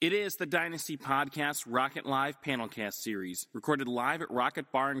It is the Dynasty Podcasts Rockit.LIVE panelcast series, recorded live at Rockit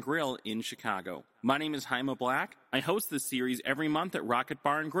Bar Grill in Chicago. My name is Jaime Black. I host this series every month at Rockit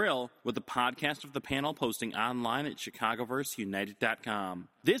Bar Grill, with a podcast of the panel posting online at chicagoverseunited.com.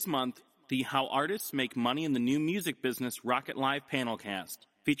 This month, the How Artists Make Money in the New Music Business Rockit.LIVE panelcast,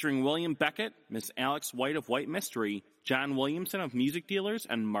 featuring William Beckett, Miss Alex White of White Mystery, John Williamson of Music Dealers,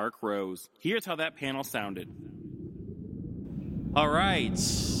 and Mark Rose. Here's how that panel sounded. All right.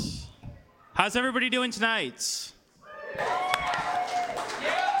 How's everybody doing tonight?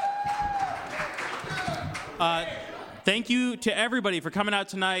 Thank you to everybody for coming out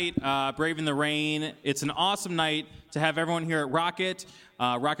tonight, braving the rain. It's an awesome night to have everyone here at Rockit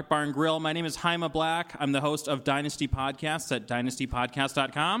Bar Grill. My name is Jaime Black. I'm the host of Dynasty Podcasts at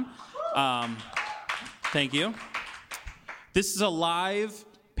dynastypodcast.com. Thank you. This is a live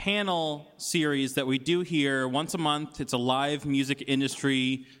panel series that we do here once a month. It's a live music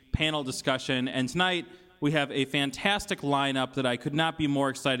industry panel discussion, and tonight we have a fantastic lineup that I could not be more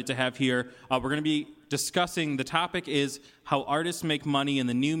excited to have here. We're going to be discussing, the topic is how artists make money in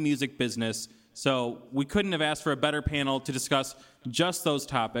the new music business. So we couldn't have asked for a better panel to discuss just those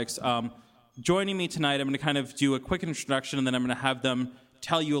topics. Joining me tonight, I'm going to kind of do a quick introduction, and then I'm going to have them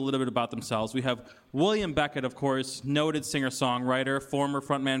tell you a little bit about themselves. We have William Beckett, of course, noted singer-songwriter, former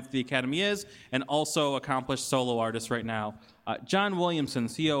frontman for the Academy Is, and also accomplished solo artist right now. John Williamson,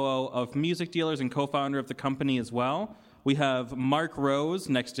 COO of Music Dealers and co-founder of the company as well. We have Mark Rose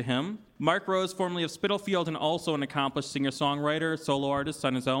next to him. Mark Rose, formerly of Spitalfield, and also an accomplished singer-songwriter, solo artist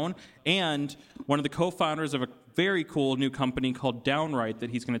on his own, and one of the co-founders of a very cool new company called DownWrite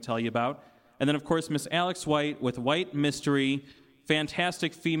that he's going to tell you about. And then, of course, Miss Alex White with White Mystery,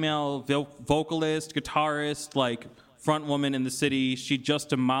 fantastic female vocalist, guitarist, like front woman in the city. She just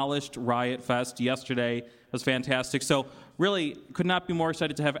demolished Riot Fest yesterday. It was fantastic. So really could not be more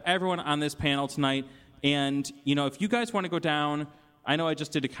excited to have everyone on this panel tonight. And, you know, if you guys want to go down, I know I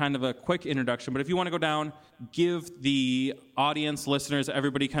just did a kind of a quick introduction, but if you want to go down, give the audience, listeners,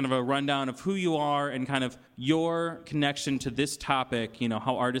 everybody kind of a rundown of who you are and kind of your connection to this topic, you know,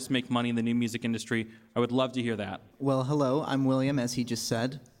 how artists make money in the new music industry. I would love to hear that. Well, hello, I'm William, as he just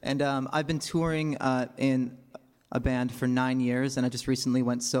said. And I've been touring in a band for 9 years, and I just recently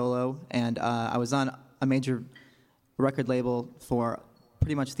went solo. And I was on a major record label for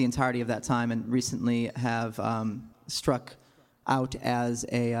pretty much the entirety of that time, and recently have struck out as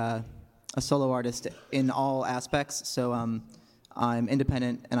a solo artist in all aspects. So I'm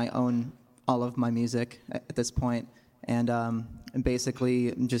independent, and I own all of my music at this point. And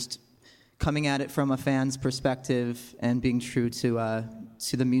basically just coming at it from a fan's perspective and being true to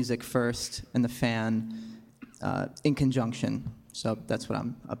the music first and the fan in conjunction. So that's what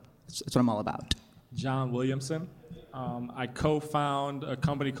I'm all about. John Williamson. I co-found a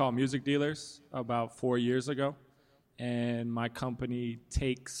company called Music Dealers about 4 years ago, and my company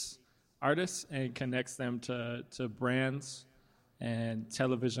takes artists and connects them to brands and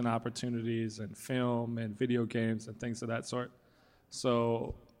television opportunities and film and video games and things of that sort.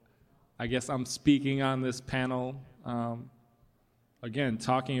 So I guess I'm speaking on this panel, again,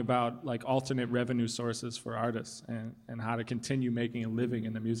 talking about like alternate revenue sources for artists and how to continue making a living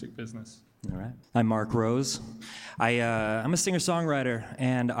in the music business. All right. I'm Mark Rose. I'm a singer-songwriter,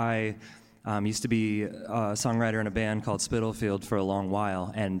 and I used to be a songwriter in a band called Spitalfield for a long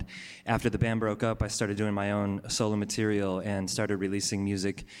while. And after the band broke up, I started doing my own solo material and started releasing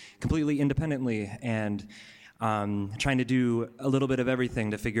music completely independently and trying to do a little bit of everything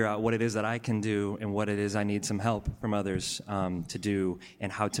to figure out what it is that I can do and what it is I need some help from others to do,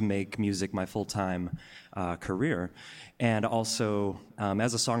 and how to make music my full-time career. And also,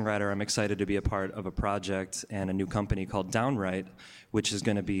 as a songwriter, I'm excited to be a part of a project and a new company called DownWrite, which is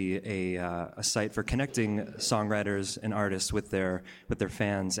going to be a site for connecting songwriters and artists with their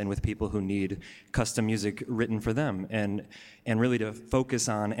fans and with people who need custom music written for them, and really to focus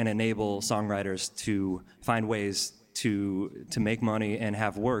on and enable songwriters to find ways to make money and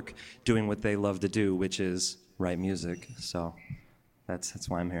have work doing what they love to do, which is write music. So that's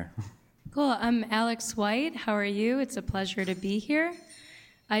why I'm here. Cool. I'm Alex White. How are you? It's a pleasure to be here.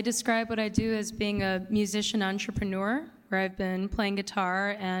 I describe what I do as being a musician entrepreneur, where I've been playing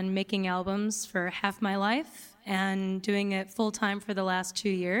guitar and making albums for half my life and doing it full-time for the last 2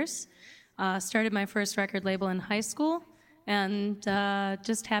 years. Started my first record label in high school, and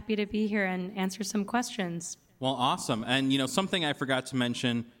just happy to be here and answer some questions. Well, awesome. And, you know, something I forgot to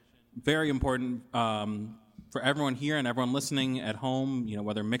mention, very important for everyone here and everyone listening at home, you know,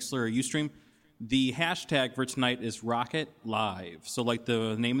 whether Mixler or Ustream, the hashtag for tonight is Rockit.LIVE. So like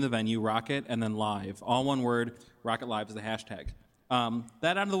the name of the venue, Rockit, and then live. All one word, Rockit.LIVE is the hashtag.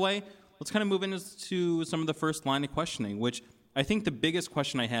 That out of the way, let's kind of move into some of the first line of questioning, which I think the biggest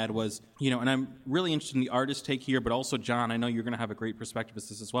question I had was, and I'm really interested in the artist take here, but also, John, I know you're going to have a great perspective of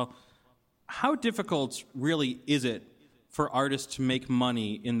this as well. How difficult really is it for artists to make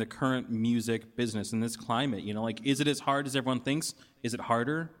money in the current music business, in this climate? Is it as hard as everyone thinks? Is it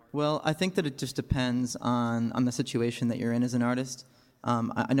harder? Well, I think that it just depends on the situation that you're in as an artist.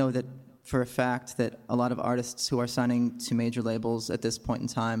 I know that for a fact that a lot of artists who are signing to major labels at this point in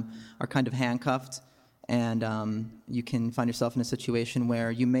time are kind of handcuffed, and you can find yourself in a situation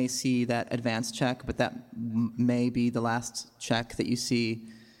where you may see that advance check, but that may be the last check that you see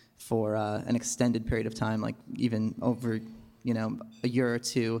for an extended period of time, like even over, a year or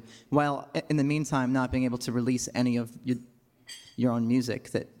two, while in the meantime not being able to release any of your own music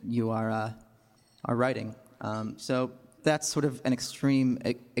that you are writing. So that's sort of an extreme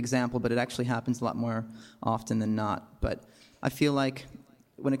example, but it actually happens a lot more often than not. But I feel like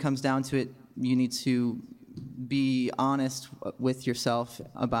when it comes down to it, you need to be honest with yourself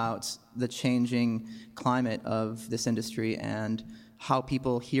about the changing climate of this industry and how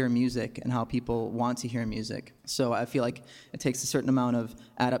people hear music and how people want to hear music. So I feel like it takes a certain amount of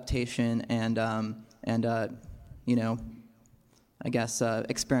adaptation and I guess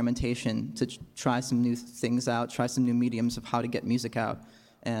experimentation to try some new things out, try some new mediums of how to get music out,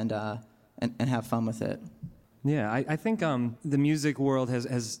 and have fun with it. Yeah, I think the music world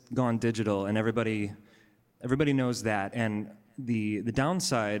has gone digital, and everybody knows that. And the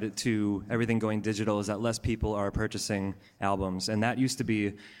downside to everything going digital is that less people are purchasing albums, and that used to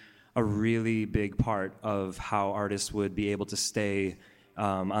be a really big part of how artists would be able to stay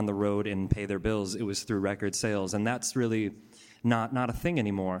on the road and pay their bills. It was through record sales, and that's really not a thing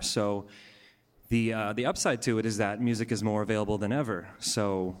anymore. So the upside to it is that music is more available than ever.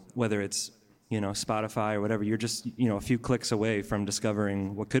 So whether it's Spotify or whatever, you're just a few clicks away from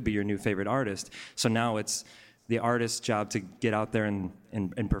discovering what could be your new favorite artist. So now it's the artist's job to get out there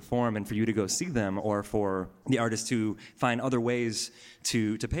and perform, and for you to go see them, or for the artist to find other ways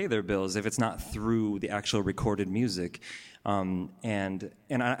to pay their bills if it's not through the actual recorded music. And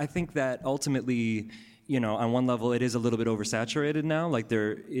I think that ultimately, on one level, it is a little bit oversaturated now. Like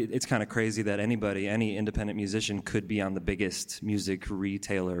it's kind of crazy that any independent musician could be on the biggest music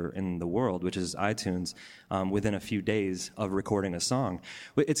retailer in the world, which is iTunes, within a few days of recording a song.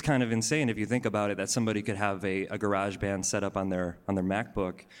 It's kind of insane if you think about it, that somebody could have a garage band set up on their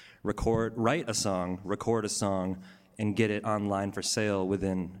MacBook, write a song, record a song, and get it online for sale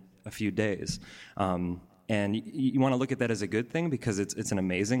within a few days. And you want to look at that as a good thing because it's an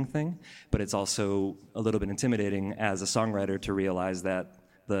amazing thing, but it's also a little bit intimidating as a songwriter to realize that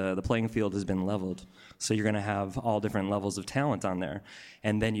the playing field has been leveled. So you're going to have all different levels of talent on there.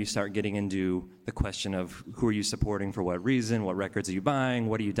 And then you start getting into the question of who are you supporting for what reason, what records are you buying,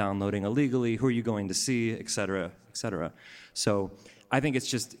 what are you downloading illegally, who are you going to see, et cetera, et cetera. So I think it's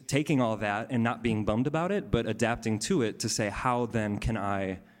just taking all that and not being bummed about it, but adapting to it to say, how then can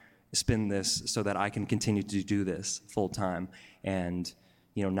I spin this so that I can continue to do this full time and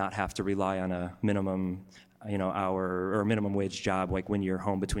not have to rely on a minimum hour or minimum wage job, like when you're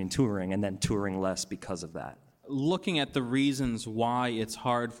home between touring, and then touring less because of that. Looking at the reasons why it's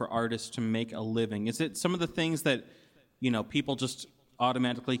hard for artists to make a living, is it some of the things that people just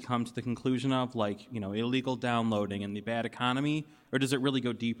automatically come to the conclusion of, like illegal downloading and the bad economy, or does it really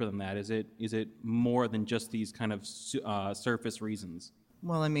go deeper than that? Is it more than just these kind of surface reasons?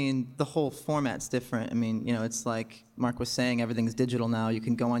 Well, I mean, the whole format's different. I mean, it's like Mark was saying, everything's digital now. You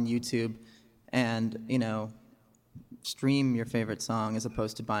can go on YouTube and, stream your favorite song as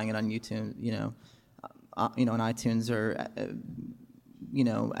opposed to buying it on YouTube, on iTunes or,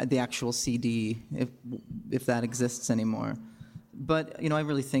 the actual CD, if that exists anymore. But, I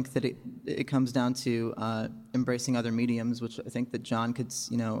really think that it comes down to embracing other mediums, which I think that John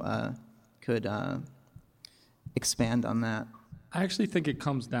could expand on that. I actually think it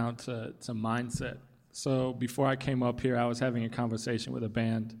comes down to mindset. So before I came up here, I was having a conversation with a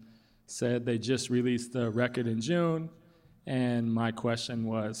band, said they just released the record in June, and my question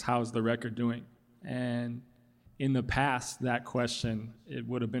was, how's the record doing? And in the past, that question, it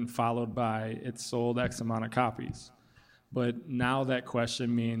would have been followed by, it's sold X amount of copies. But now that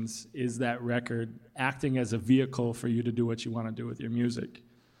question means, is that record acting as a vehicle for you to do what you want to do with your music?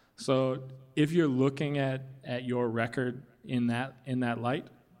 So if you're looking at your record in that light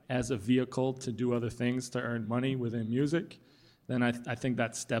as a vehicle to do other things to earn money within music, then I think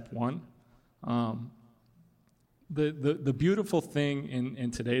that's step one. The beautiful thing in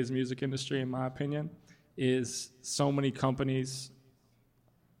today's music industry, in my opinion, is so many companies,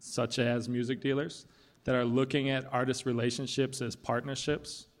 such as music dealers, that are looking at artist relationships as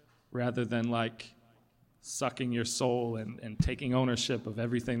partnerships rather than like sucking your soul and taking ownership of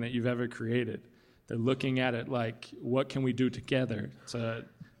everything that you've ever created. They're looking at it like, what can we do together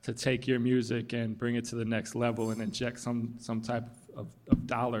to take your music and bring it to the next level and inject some type of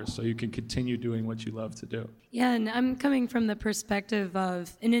dollars so you can continue doing what you love to do. Yeah, and I'm coming from the perspective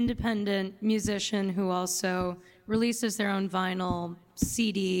of an independent musician who also releases their own vinyl,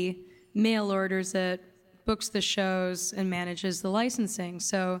 CD, mail orders it, books the shows, and manages the licensing.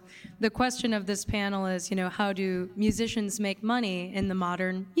 So the question of this panel is, how do musicians make money in the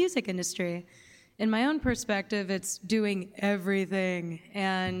modern music industry? In my own perspective, it's doing everything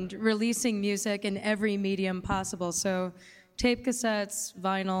and releasing music in every medium possible. So tape cassettes,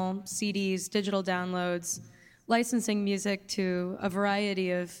 vinyl, CDs, digital downloads, licensing music to a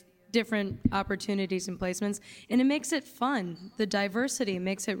variety of different opportunities and placements, and it makes it fun. The diversity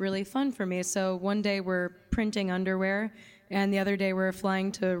makes it really fun for me. So one day we're printing underwear, and the other day we're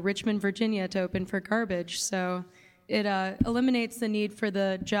flying to Richmond, Virginia to open for Garbage. So it eliminates the need for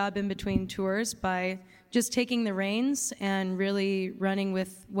the job in between tours by just taking the reins and really running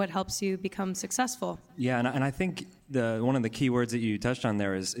with what helps you become successful. Yeah, and I think one of the key words that you touched on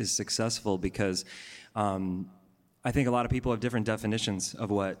there is successful, because I think a lot of people have different definitions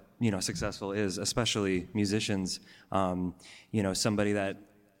of what successful is, especially musicians. Somebody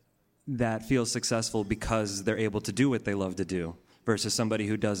that feels successful because they're able to do what they love to do, versus somebody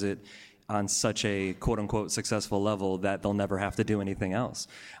who does it on such a quote unquote successful level that they'll never have to do anything else.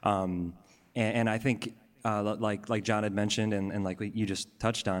 And I think like John had mentioned, and like you just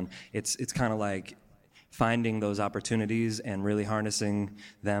touched on, it's kind of like finding those opportunities and really harnessing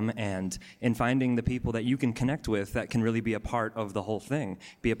them, and finding the people that you can connect with that can really be a part of the whole thing,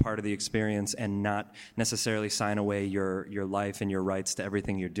 be a part of the experience, and not necessarily sign away your life and your rights to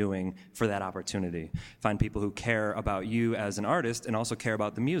everything you're doing for that opportunity. Find people who care about you as an artist and also care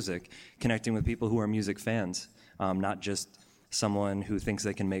about the music, connecting with people who are music fans, not just someone who thinks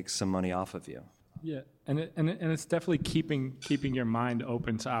they can make some money off of you. Yeah, and it's definitely keeping your mind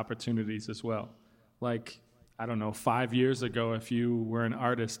open to opportunities as well. Like, I don't know, 5 years ago, if you were an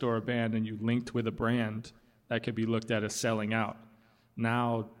artist or a band and you linked with a brand, that could be looked at as selling out.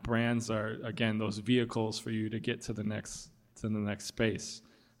 Now, brands are, again, those vehicles for you to get to the next space.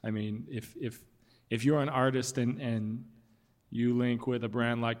 I mean, if you're an artist and you link with a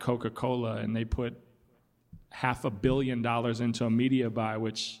brand like Coca-Cola and they put $500 million into a media buy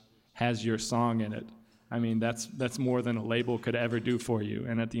which has your song in it, I mean, that's more than a label could ever do for you.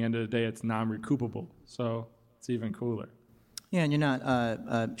 And at the end of the day, it's non-recoupable. So it's even cooler. Yeah, and you're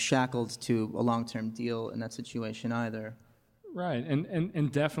not shackled to a long-term deal in that situation either. Right,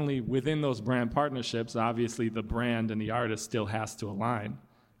 and definitely within those brand partnerships, obviously the brand and the artist still has to align.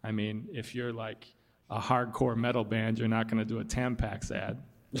 I mean, if you're like a hardcore metal band, you're not going to do a Tampax ad.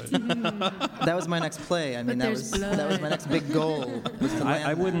 That was my next play. I mean, that was my next big goal. Was to land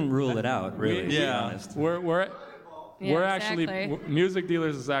I wouldn't rule it out, really. To be Yeah. honest. We're exactly. actually Music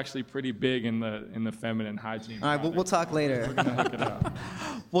Dealers is actually pretty big in the feminine hygiene. All right, we'll talk later. We're gonna hook it up.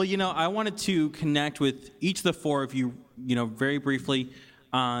 Well, I wanted to connect with each of the four of you, very briefly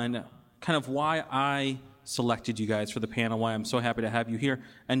on kind of why I selected you guys for the panel, why I'm so happy to have you here.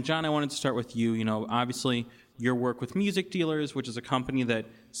 And John, I wanted to start with you. Obviously your work with Music Dealers, which is a company that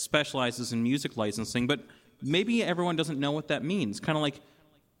specializes in music licensing, but maybe everyone doesn't know what that means. Kind of like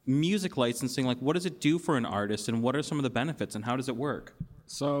music licensing, like what does it do for an artist, and what are some of the benefits, and how does it work?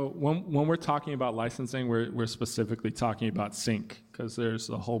 So when we're talking about licensing, we're specifically talking about sync, because there's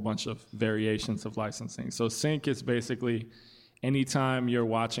a whole bunch of variations of licensing. So sync is basically anytime you're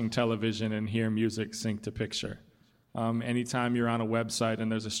watching television and hear music sync to picture. Anytime you're on a website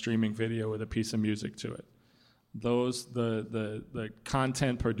and there's a streaming video with a piece of music to it. The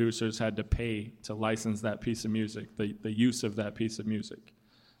content producers had to pay to license that piece of music, the use of that piece of music.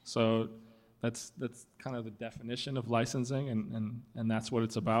 So that's kind of the definition of licensing, and that's what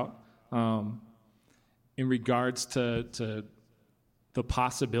it's about. In regards to the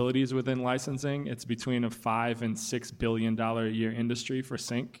possibilities within licensing, it's between a $5 and $6 billion a year industry for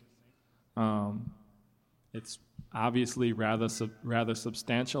sync. It's obviously rather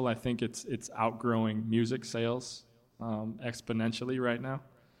substantial. I think it's outgrowing music sales exponentially right now.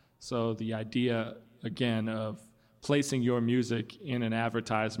 So the idea, again, of placing your music in an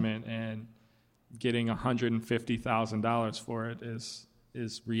advertisement and getting $150,000 for it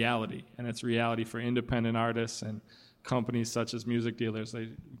is reality. And it's reality for independent artists and companies such as Music Dealers. They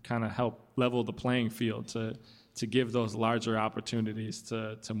kind of help level the playing field to give those larger opportunities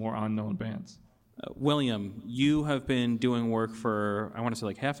to more unknown bands. William, you have been doing work for, I want to say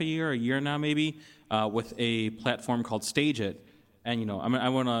like half a year now maybe, with a platform called Stage It. And, I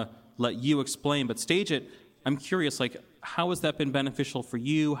want to let you explain, but Stage It, I'm curious, how has that been beneficial for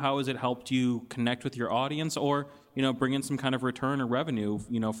you? How has it helped you connect with your audience or, bring in some kind of return or revenue,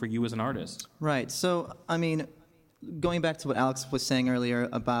 for you as an artist? Right. So, going back to what Alex was saying earlier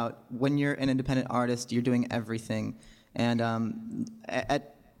about when you're an independent artist, you're doing everything. And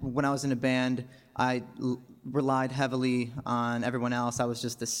when I was in a band, I relied heavily on everyone else. I was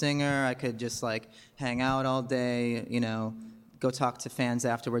just the singer. I could just hang out all day, go talk to fans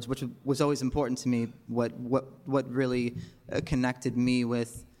afterwards, which was always important to me. What really connected me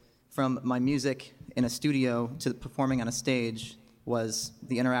from my music in a studio to performing on a stage was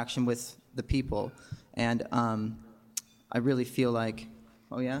the interaction with the people. And I really feel like,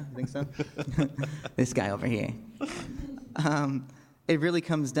 oh yeah, I think so? This guy over here. It really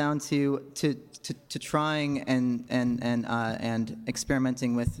comes down to trying and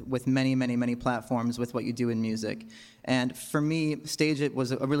experimenting with many platforms with what you do in music. And for me, Stage It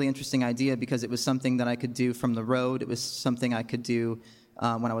was a really interesting idea because it was something that I could do from the road. It was something I could do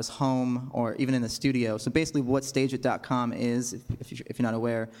when I was home or even in the studio. So basically what StageIt.com is, if you're not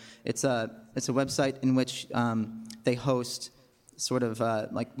aware, it's a website in which they host sort of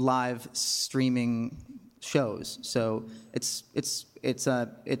live streaming shows. So it's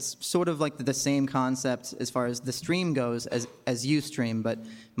sort of like the same concept as far as the stream goes as Ustream, but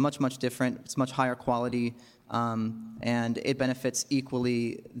much different. It's much higher quality, and it benefits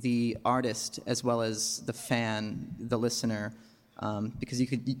equally the artist as well as the fan, the listener, because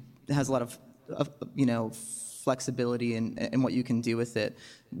it has a lot of flexibility in what you can do with it.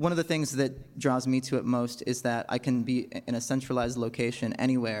 One of the things that draws me to it most is that I can be in a centralized location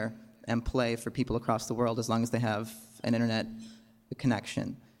anywhere and play for people across the world as long as they have an internet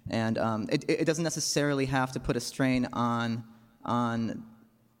connection. And it doesn't necessarily have to put a strain on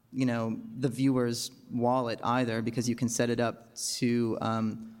the viewer's wallet either, because you can set it up to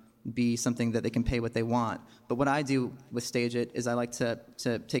be something that they can pay what they want. But what I do with Stage It is I like to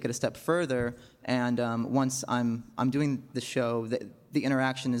take it a step further, and once I'm doing the show, the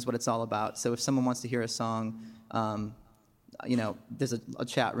interaction is what it's all about. So if someone wants to hear a song, there's a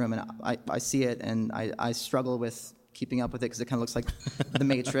chat room, and I see it, and I struggle with keeping up with it because it kind of looks like The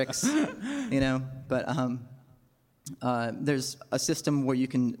Matrix, But there's a system where you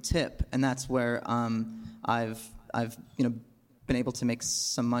can tip, and that's where I've been able to make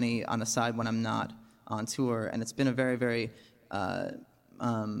some money on the side when I'm not on tour, and it's been a very, very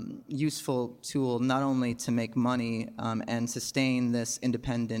useful tool not only to make money and sustain this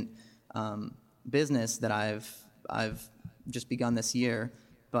independent business that I've just begun this year,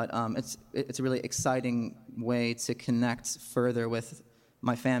 but it's a really exciting way to connect further with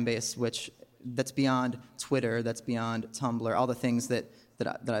my fan base, that's beyond Twitter, that's beyond Tumblr, all the things that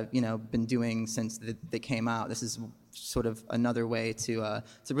I've been doing since they came out. This is sort of another way to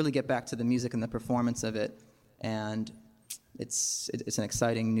really get back to the music and the performance of it, and it's an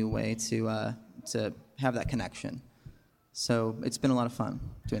exciting new way to have that connection. So it's been a lot of fun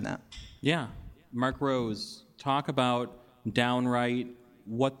doing that. Yeah, Mark Rose, talk about DownWrite,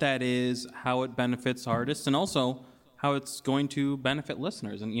 what that is, how it benefits artists, and also how it's going to benefit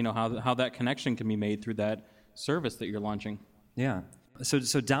listeners, and how that connection can be made through that service that you're launching. Yeah. So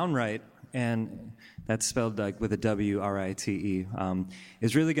DownWrite, and that's spelled with a W-R-I-T-E,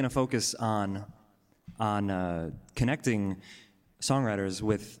 is really going to focus on connecting songwriters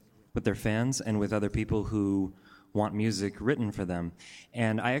with their fans and with other people who want music written for them.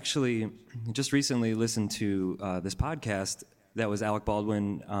 And I actually just recently listened to this podcast that was Alec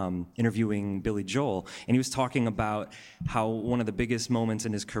Baldwin interviewing Billy Joel, and he was talking about how one of the biggest moments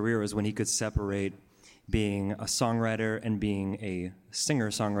in his career was when he could separate being a songwriter and being a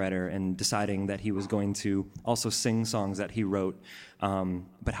singer-songwriter, and deciding that he was going to also sing songs that he wrote,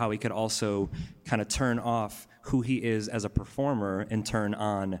 but how he could also kind of turn off who he is as a performer and turn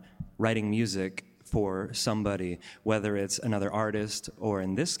on writing music for somebody, whether it's another artist, or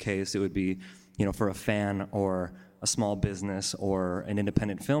in this case, it would be, for a fan or a small business or an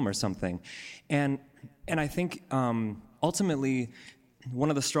independent film or something. And I think ultimately one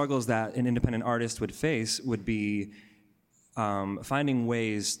of the struggles that an independent artist would face would be finding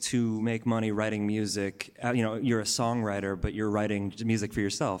ways to make money writing music. You're a songwriter, but you're writing music for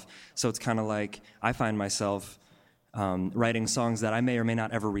yourself. So it's kind of like I find myself writing songs that I may or may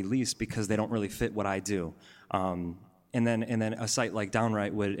not ever release because they don't really fit what I do. And then a site like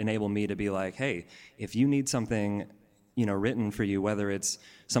DownWrite would enable me to be like, hey, if you need something, written for you, whether it's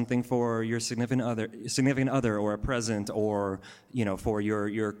something for your significant other, or a present, or for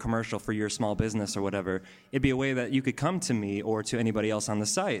your commercial for your small business or whatever, it'd be a way that you could come to me or to anybody else on the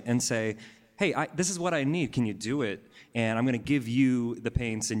site and say, hey, this is what I need. Can you do it? And I'm going to give you the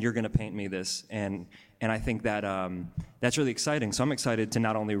paints, and you're going to paint me this. And I think that that's really exciting. So I'm excited to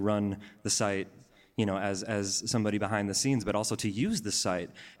not only run the site, as somebody behind the scenes, but also to use the site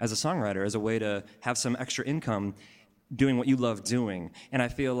as a songwriter, as a way to have some extra income doing what you love doing. And I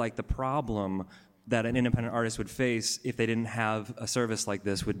feel like the problem that an independent artist would face if they didn't have a service like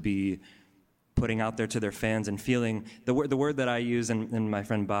this would be putting out there to their fans and feeling the word that I use, and my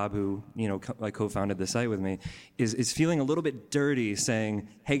friend Bob, who co-founded the site with me, is feeling a little bit dirty, saying,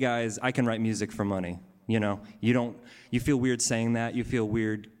 "Hey guys, I can write music for money." You feel weird saying that. You feel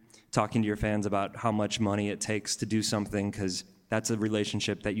weird talking to your fans about how much money it takes to do something, because that's a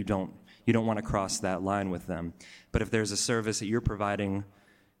relationship that you don't want to cross that line with them. But if there's a service that you're providing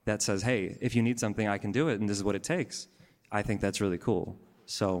that says, "Hey, if you need something, I can do it, and this is what it takes," I think that's really cool.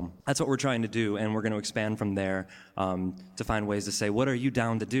 So that's what we're trying to do, and we're going to expand from there to find ways to say, what are you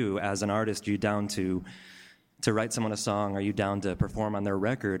down to do as an artist? Are you down to write someone a song? Are you down to perform on their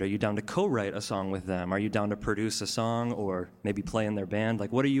record? Are you down to co-write a song with them? Are you down to produce a song or maybe play in their band?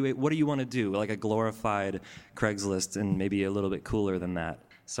 Like, what do you want to do? Like a glorified Craigslist, and maybe a little bit cooler than that.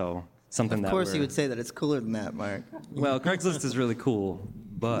 So something that Of course you would say that it's cooler than that, Mark. Well, Craigslist is really cool,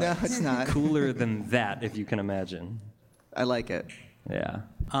 but no, it's not. Cooler than that, if you can imagine. I like it. Yeah.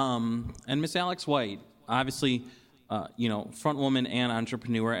 And Miss Alex White, obviously, front woman and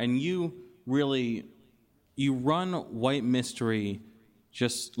entrepreneur, and you run White Mystery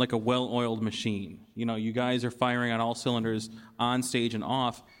just like a well-oiled machine. You guys are firing on all cylinders on stage and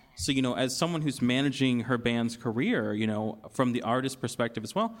off. So, as someone who's managing her band's career, from the artist perspective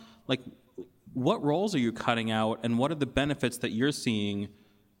as well, like, what roles are you cutting out, and what are the benefits that you're seeing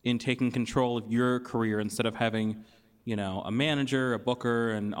in taking control of your career instead of having, a manager, a booker,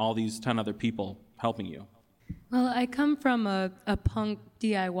 and all these 10 other people helping you? Well, I come from a punk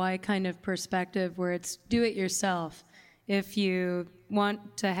DIY kind of perspective where it's do it yourself. If you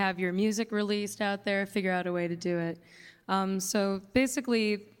want to have your music released out there, figure out a way to do it. So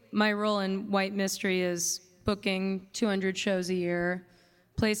basically, my role in White Mystery is booking 200 shows a year,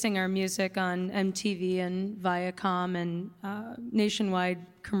 placing our music on MTV and Viacom and nationwide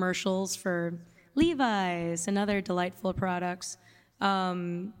commercials for Levi's and other delightful products.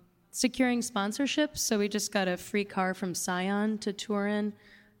 Securing sponsorships, so we just got a free car from Scion to tour in.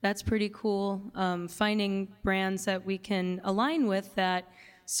 That's pretty cool. Finding brands that we can align with that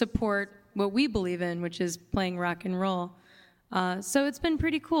support what we believe in, which is playing rock and roll. So it's been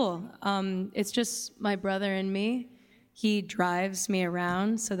pretty cool. It's just my brother and me. He drives me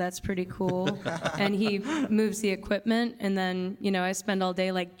around, so that's pretty cool. And he moves the equipment, and then, I spend all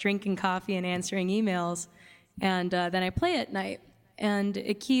day like drinking coffee and answering emails, and then I play at night. And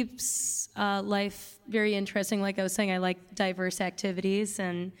it keeps life very interesting. Like I was saying, I like diverse activities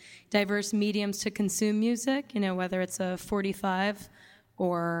and diverse mediums to consume music, whether it's a 45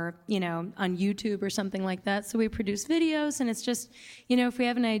 or, on YouTube or something like that. So we produce videos, and it's just, if we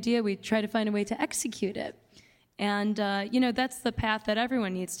have an idea, we try to find a way to execute it. And, that's the path that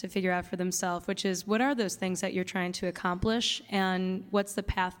everyone needs to figure out for themselves, which is what are those things that you're trying to accomplish, and what's the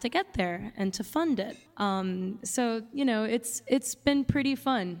path to get there and to fund it. So, it's been pretty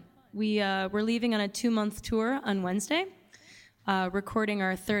fun. We're leaving on a 2-month tour on Wednesday, recording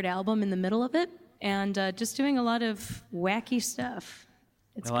our 3rd album in the middle of it, and just doing a lot of wacky stuff.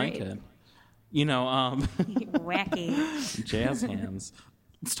 It's great. I like it. Wacky. Jazz hands.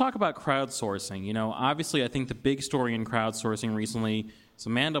 Let's talk about crowdsourcing. Obviously, I think the big story in crowdsourcing recently is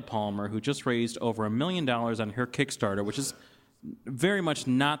Amanda Palmer, who just raised over $1 million on her Kickstarter, which is very much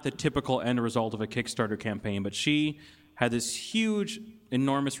not the typical end result of a Kickstarter campaign, but she had this huge,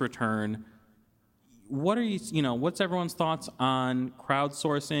 enormous return. What's everyone's thoughts on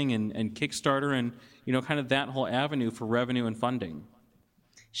crowdsourcing and Kickstarter and, kind of that whole avenue for revenue and funding?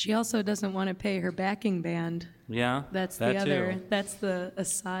 She also doesn't want to pay her backing band. Yeah, that's that the other. too. That's the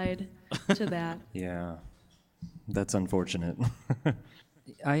aside to that. Yeah, that's unfortunate.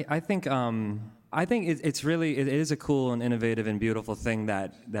 I think it's really it is a cool and innovative and beautiful thing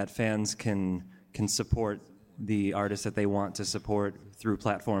that fans can support the artists that they want to support through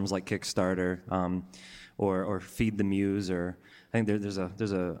platforms like Kickstarter or Feed the Muse, or I think there's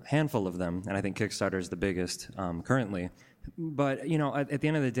a handful of them, and I think Kickstarter is the biggest currently. But, at the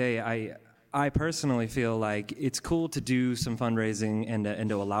end of the day, I personally feel like it's cool to do some fundraising and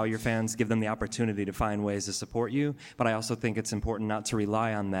to allow your fans, give them the opportunity to find ways to support you. But I also think it's important not to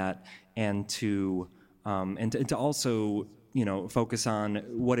rely on that and to also, focus on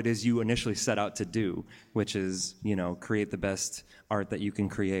what it is you initially set out to do, which is, create the best art that you can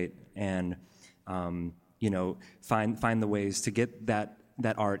create and, find the ways to get that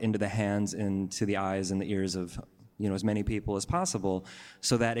art into the hands and to the eyes and the ears of as many people as possible,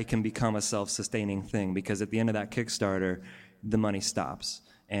 so that it can become a self-sustaining thing. Because at the end of that Kickstarter, the money stops.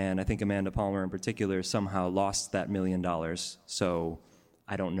 And I think Amanda Palmer in particular somehow lost that $1 million. So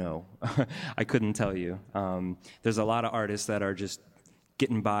I don't know. I couldn't tell you. There's a lot of artists that are just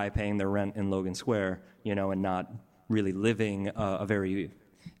getting by paying their rent in Logan Square, and not really living a very,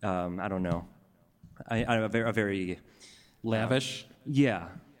 I don't know, a very Lavish? Yeah,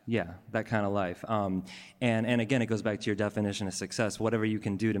 that kind of life. And again, it goes back to your definition of success, whatever you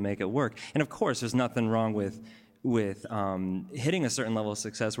can do to make it work. And of course, there's nothing wrong with hitting a certain level of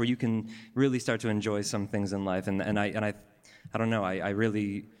success where you can really start to enjoy some things in life. And I don't know,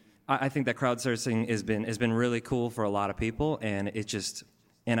 I think that crowdsourcing has been really cool for a lot of people, and it just,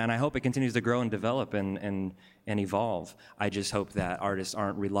 and I hope it continues to grow and develop and evolve. I just hope that artists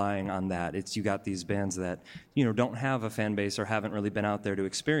aren't relying on that. You got these bands that don't have a fan base or haven't really been out there to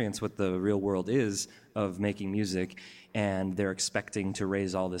experience what the real world is of making music, and they're expecting to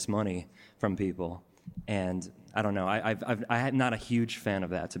raise all this money from people. And I don't know. I'm not a huge fan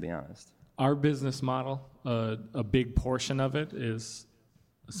of that, to be honest. Our business model, a big portion of it is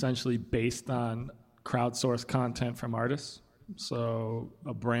essentially based on crowdsourced content from artists. So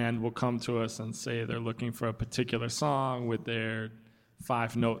a brand will come to us and say they're looking for a particular song with their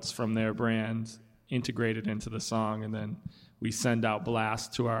 5 notes from their brand integrated into the song, and then we send out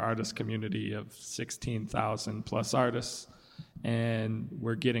blasts to our artist community of 16,000 plus artists, and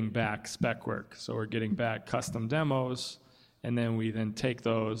we're getting back spec work. So we're getting back custom demos, and then we then take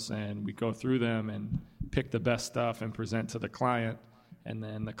those and we go through them and pick the best stuff and present to the client, and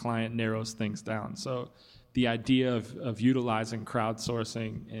then the client narrows things down. So the idea of utilizing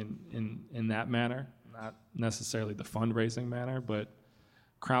crowdsourcing in that manner, not necessarily the fundraising manner, but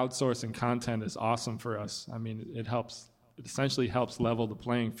crowdsourcing content is awesome for us. I mean, it essentially helps level the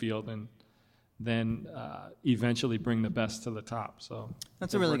playing field and then eventually bring the best to the top. So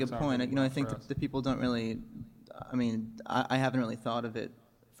that's a really good point. I think that people don't really, I haven't really thought of it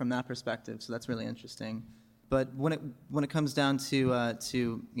from that perspective, so that's really interesting. But when it comes down to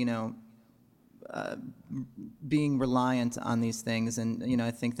being reliant on these things, and I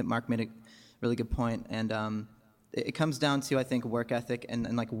think that Mark made a really good point, and it comes down to, I think, work ethic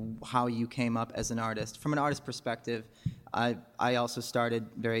and like how you came up as an artist. From an artist perspective, I also started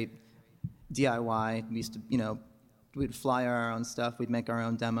very DIY. We used to, we'd fly our own stuff, we'd make our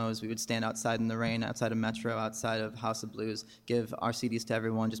own demos, we would stand outside in the rain, outside of Metro, outside of House of Blues, give our CDs to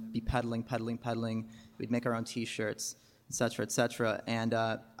everyone, just be peddling. We'd make our own T-shirts, et cetera, and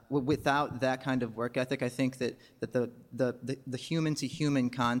without that kind of work ethic, I think that the human-to-human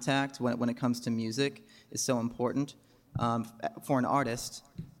contact when it comes to music is so important for an artist,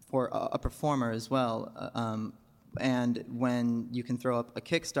 for a performer as well. And when you can throw up a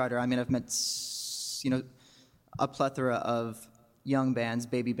Kickstarter, I've met a plethora of young bands,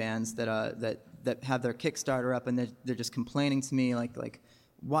 baby bands that have their Kickstarter up, and they're just complaining to me like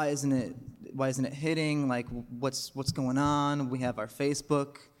why isn't it hitting? Like what's going on? We have our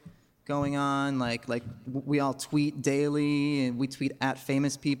Facebook going on, like we all tweet daily, and we tweet at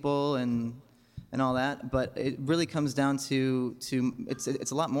famous people and all that, but it really comes down to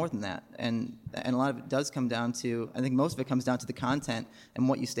it's a lot more than that, and a lot of it does come down to, I think most of it comes down to the content and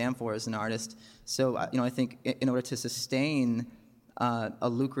what you stand for as an artist. So I think in order to sustain a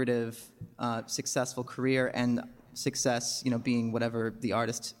lucrative, successful career, and success, being whatever the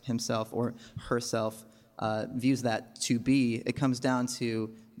artist himself or herself views that to be, it comes down to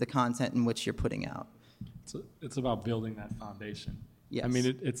the content in which you're putting out. It's about building that foundation. Yes.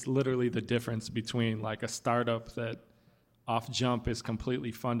 It's literally the difference between like a startup that off jump is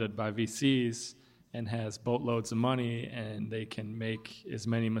completely funded by VCs and has boatloads of money, and they can make as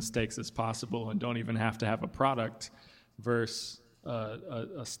many mistakes as possible and don't even have to have a product, versus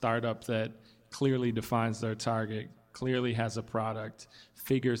a startup that clearly defines their target, clearly has a product,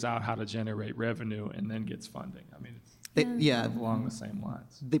 figures out how to generate revenue, and then gets funding. It's along the same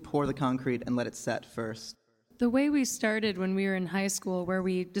lines. They pour the concrete and let it set first. The way we started when we were in high school, where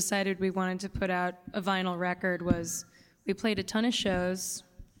we decided we wanted to put out a vinyl record, was we played a ton of shows,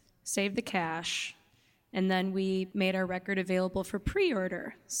 saved the cash, and then we made our record available for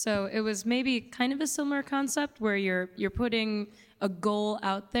pre-order. So it was maybe kind of a similar concept where you're putting a goal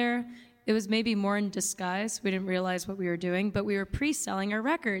out there. It was maybe more in disguise. We didn't realize what we were doing, but we were pre-selling our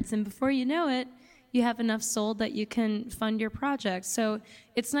records, and before you know it, you have enough sold that you can fund your project. So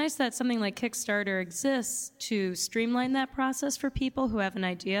it's nice that something like Kickstarter exists to streamline that process for people who have an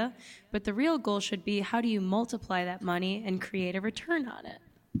idea, but the real goal should be, how do you multiply that money and create a return on it?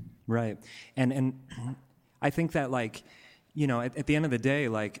 Right. And I think that, like, at the end of the day,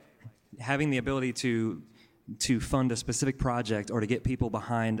 like having the ability to fund a specific project or to get people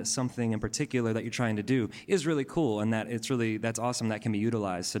behind something in particular that you're trying to do is really cool, and that's awesome. That can be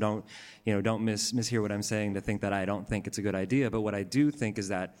utilized. So don't mishear what I'm saying to think that I don't think it's a good idea. But what I do think is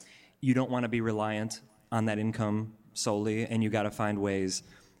that you don't want to be reliant on that income solely, and you got to find ways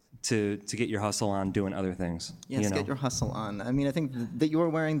to get your hustle on doing other things. Yes, get your hustle on. I mean, I think that you're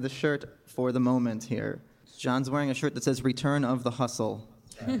wearing the shirt for the moment here. John's wearing a shirt that says "Return of the Hustle."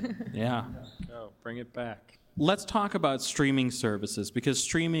 Yeah. Go, bring it back. Let's talk about streaming services, because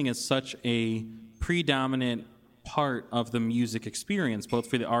streaming is such a predominant part of the music experience, both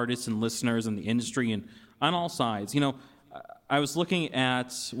for the artists and listeners and the industry and on all sides. I was looking at,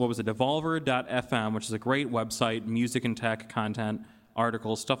 Devolver.fm, which is a great website, music and tech content,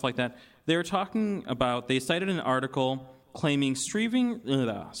 articles, stuff like that. They cited an article claiming streaming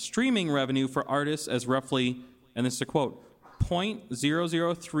revenue for artists as roughly, and this is a quote,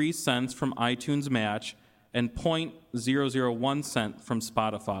 0.003 cents from iTunes Match and 0.001 cent from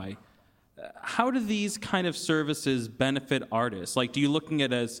Spotify. How do these kind of services benefit artists? Like, do you looking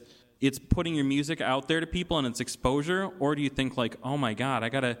at it as it's putting your music out there to people and it's exposure, or do you think like, oh my God, I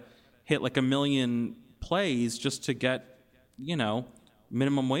gotta hit like 1 million plays just to get,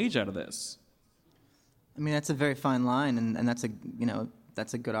 minimum wage out of this? I mean, that's a very fine line, and that's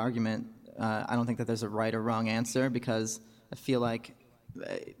a good argument. I don't think that there's a right or wrong answer, because I feel like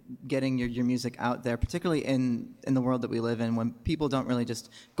getting your music out there, particularly in the world that we live in, when people don't really just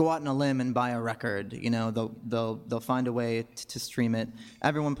go out on a limb and buy a record, they'll find a way to stream it.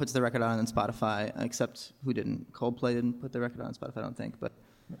 Everyone puts the record out on Spotify, except who didn't? Coldplay didn't put the record on Spotify, I don't think, but.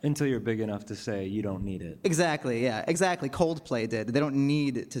 Until you're big enough to say you don't need it. Exactly, yeah, exactly. Coldplay did. They don't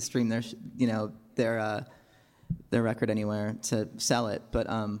need to stream their record anywhere to sell it. But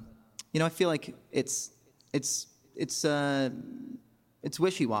I feel like it's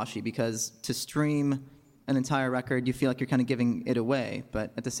wishy-washy, because to stream an entire record, you feel like you're kind of giving it away.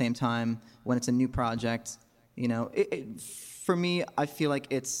 But at the same time, when it's a new project, for me, I feel like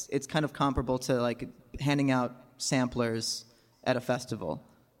it's kind of comparable to like handing out samplers at a festival.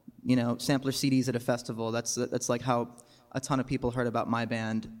 Sampler CDs at a festival. That's like how a ton of people heard about my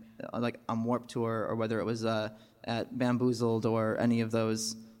band, like on Warped Tour, or whether it was at Bamboozled or any of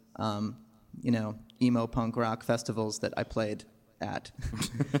those, emo punk rock festivals that I played at.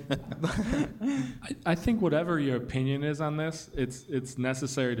 I think whatever your opinion is on this, it's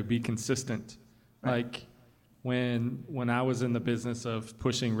necessary to be consistent. Right. Like when I was in the business of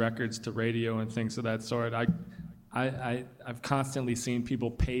pushing records to radio and things of that sort, I've constantly seen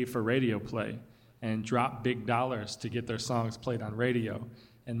people pay for radio play and drop big dollars to get their songs played on radio.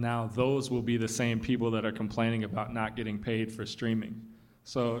 And now those will be the same people that are complaining about not getting paid for streaming.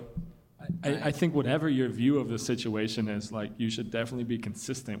 So I think whatever your view of the situation is, like, you should definitely be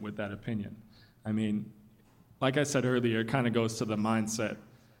consistent with that opinion. I mean, like I said earlier, it kind of goes to the mindset.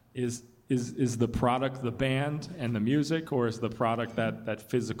 Is the product the band and the music, or is the product that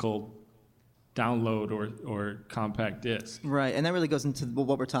physical download or compact disc? Right, and that really goes into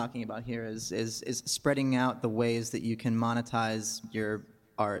what we're talking about here is spreading out the ways that you can monetize your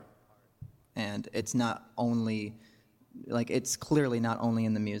art. And it's not only, it's clearly not only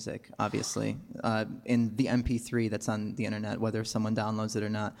in the music, obviously, in the MP3 that's on the internet, whether someone downloads it or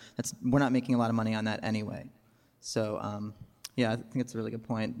not. We're not making a lot of money on that anyway. So, I think it's a really good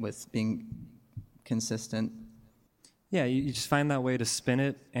point with being consistent. Yeah, you just find that way to spin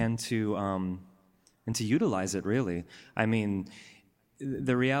it and to utilize it, really. I mean,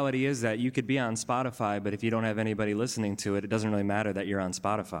 the reality is that you could be on Spotify, but if you don't have anybody listening to it, it doesn't really matter that you're on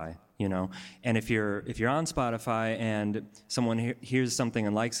Spotify, And if you're on Spotify and someone hears something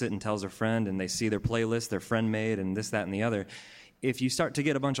and likes it and tells a friend, and they see their playlist, their friend made, and this, that, and the other, if you start to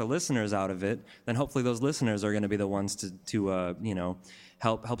get a bunch of listeners out of it, then hopefully those listeners are going to be the ones to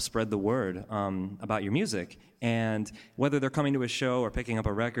help spread the word about your music. And whether they're coming to a show or picking up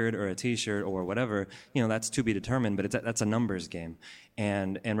a record or a T-shirt or whatever, that's to be determined. But that's a numbers game,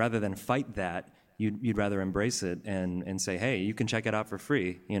 and rather than fight that, you'd rather embrace it and say, hey, you can check it out for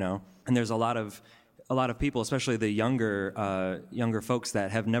free, And there's a lot of people, especially the younger folks, that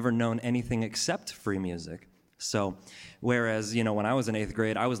have never known anything except free music. So, whereas, when I was in 8th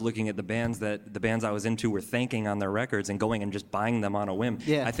grade, I was looking at the bands I was into were thanking on their records and going and just buying them on a whim.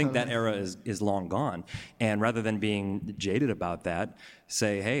 Yeah, I think that era is long gone. And rather than being jaded about that,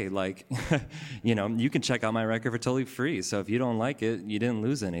 say, hey, you can check out my record for totally free. So if you don't like it, you didn't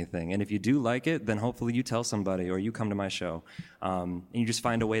lose anything. And if you do like it, then hopefully you tell somebody or you come to my show. And you just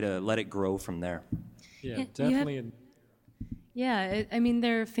find a way to let it grow from there. Yeah, definitely. Yeah,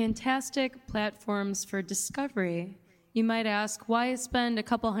 they're fantastic platforms for discovery. You might ask, why spend a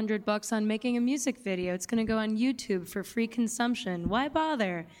couple $100 on making a music video? It's going to go on YouTube for free consumption. Why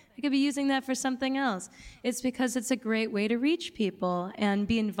bother? I could be using that for something else. It's because it's a great way to reach people and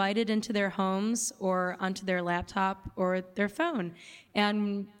be invited into their homes or onto their laptop or their phone.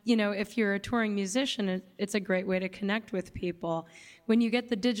 And, if you're a touring musician, it's a great way to connect with people. When you get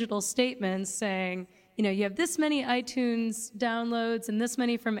the digital statements saying, you have this many iTunes downloads and this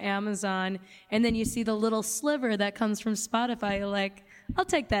many from Amazon, and then you see the little sliver that comes from Spotify, you're like, I'll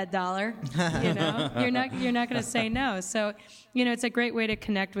take that $1. You're not going to say no. So, it's a great way to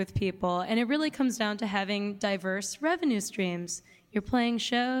connect with people, and it really comes down to having diverse revenue streams. You're playing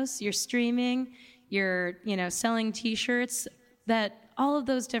shows, you're streaming, you're, selling T-shirts. That all of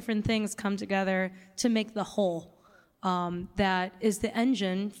those different things come together to make the whole that is the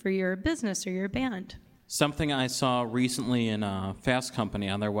engine for your business or your band. Something I saw recently in Fast Company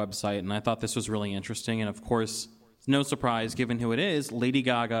on their website, and I thought this was really interesting. And of course, no surprise given who it is, Lady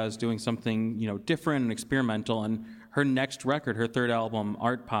Gaga is doing something different and experimental. And her next record, her third album,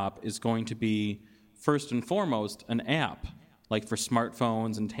 Art Pop, is going to be first and foremost an app, like for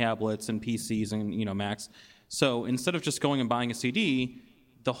smartphones and tablets and PCs and Macs. So instead of just going and buying a CD,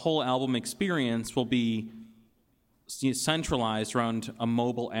 the whole album experience will be centralized around a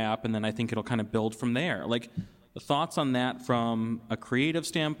mobile app, and then I think it'll kind of build from there. Like, the thoughts on that from a creative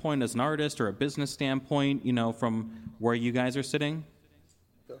standpoint as an artist or a business standpoint, from where you guys are sitting?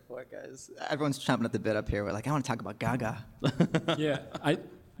 Go for it, guys. Everyone's chomping at the bit up here. We're like, I want to talk about Gaga. Yeah,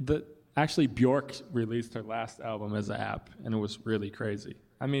 actually Bjork released her last album as an app, and it was really crazy.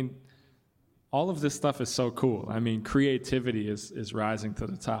 I mean, all of this stuff is so cool. I mean, creativity is rising to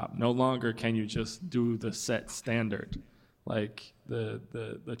the top. No longer can you just do the set standard. Like,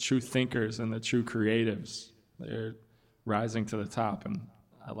 the true thinkers and the true creatives, they're rising to the top, and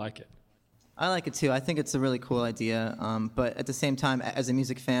I like it. I like it too. I think it's a really cool idea. But at the same time, as a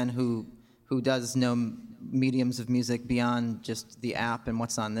music fan who does know mediums of music beyond just the app and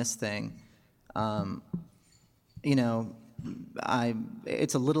what's on this thing,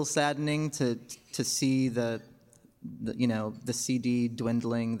 it's a little saddening to see the CD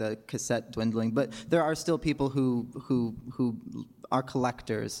dwindling, the cassette dwindling, but there are still people who are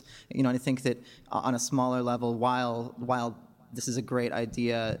collectors. And I think that on a smaller level, while this is a great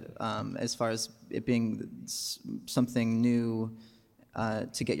idea as far as it being something new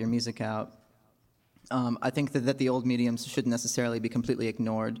to get your music out, I think that the old mediums shouldn't necessarily be completely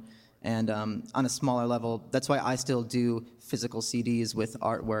ignored. And on a smaller level, that's why I still do physical CDs with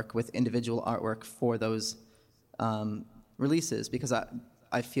artwork, with individual artwork for those releases, because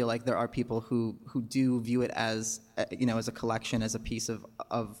I feel like there are people who do view it as as a collection, as a piece of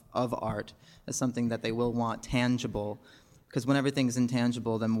art, as something that they will want tangible. Because when everything's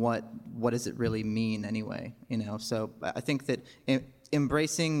intangible, then what does it really mean anyway? So I think that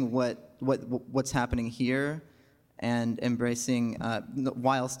embracing what's happening here, and embracing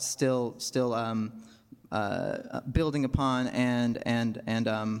whilst still building upon and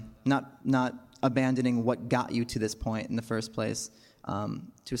not abandoning what got you to this point in the first place,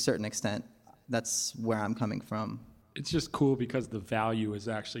 to a certain extent. That's where I'm coming from. It's just cool because the value is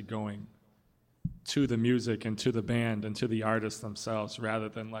actually going to the music and to the band and to the artists themselves, rather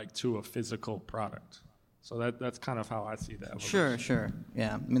than like to a physical product. So that's kind of how I see that. Sure.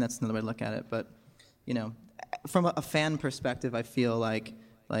 Yeah, I mean, that's another way to look at it. But from a fan perspective, I feel like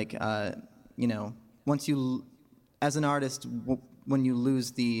once you, as an artist, when you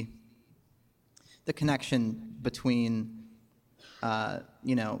lose the connection between,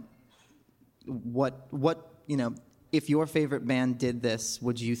 if your favorite band did this,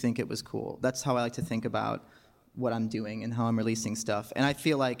 would you think it was cool? That's how I like to think about what I'm doing and how I'm releasing stuff. And I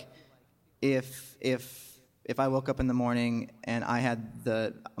feel like if I woke up in the morning and I had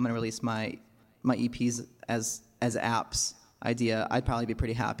I'm going to release my EPs as apps idea, I'd probably be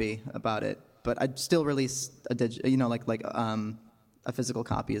pretty happy about it. But I'd still release a physical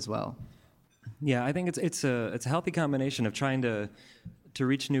copy as well. Yeah, I think it's a healthy combination of trying to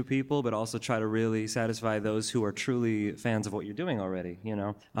reach new people, but also try to really satisfy those who are truly fans of what you're doing already.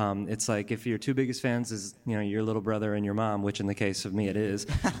 It's like if your two biggest fans is your little brother and your mom, which in the case of me it is.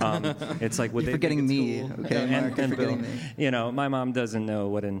 It's like would you're they forgetting think it's me, cool? okay? Mark, and Bill, me. My mom doesn't know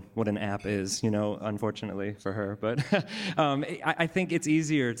what an app is. Unfortunately for her, but I think it's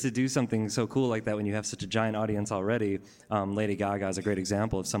easier to do something so cool like that when you have such a giant audience already. Lady Gaga is a great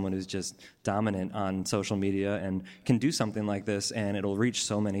example of someone who's just dominant on social media and can do something like this, and it'll reach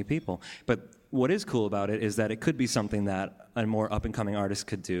so many people. But what is cool about it is that it could be something that a more up-and-coming artist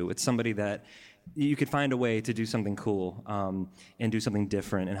could do. It's somebody that you could find a way to do something cool and do something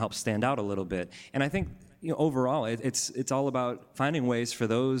different and help stand out a little bit. And I think overall, it's all about finding ways for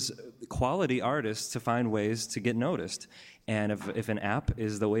those quality artists to find ways to get noticed. And if an app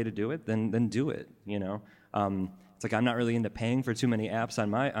is the way to do it, then do it. It's like I'm not really into paying for too many apps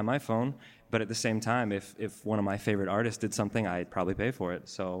on my phone, but at the same time, if one of my favorite artists did something, I'd probably pay for it.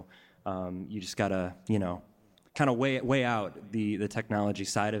 So you just gotta kind of weigh out the technology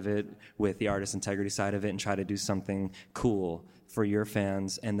side of it with the artist integrity side of it, and try to do something cool for your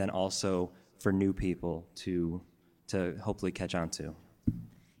fans, and then also for new people to hopefully catch on to.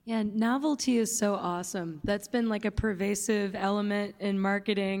 Yeah, novelty is so awesome. That's been like a pervasive element in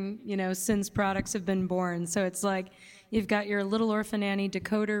marketing, since products have been born. So it's like you've got your Little Orphan Annie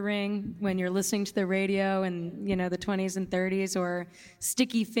decoder ring when you're listening to the radio in, the 20s and 30s, or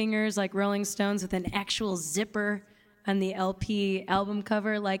sticky fingers like Rolling Stones with an actual zipper on the LP album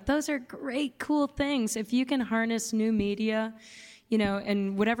cover. Like, those are great, cool things. If you can harness new media,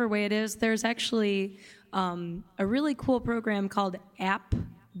 in whatever way it is, there's actually a really cool program called App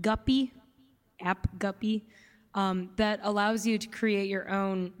Guppy, that allows you to create your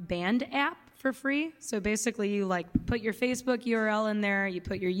own band app for free. So basically you put your Facebook URL in there, you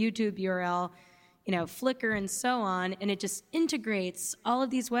put your YouTube URL, Flickr and so on, and it just integrates all of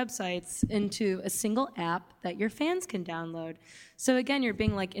these websites into a single app that your fans can download. So again, you're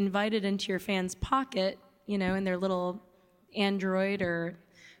being invited into your fans' pocket, in their little Android or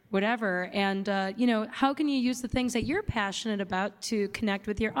whatever, and how can you use the things that you're passionate about to connect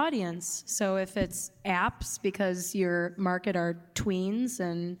with your audience? So if it's apps because your market are tweens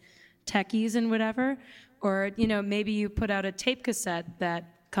and techies and whatever, or maybe you put out a tape cassette that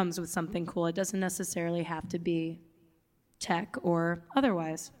comes with something cool. It doesn't necessarily have to be tech or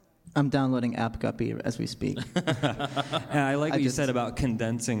otherwise. I'm downloading App Guppy as we speak. I like what you said about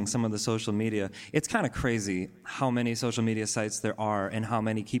condensing some of the social media. It's kind of crazy how many social media sites there are, and how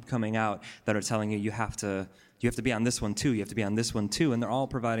many keep coming out that are telling you have to be on this one too, you have to be on this one too, and they're all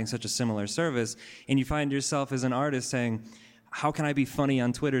providing such a similar service. And you find yourself as an artist saying, how can I be funny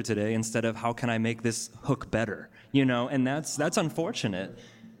on Twitter today, instead of how can I make this hook better? And that's unfortunate.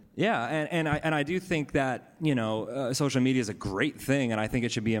 Yeah, and I do think that, social media is a great thing, and I think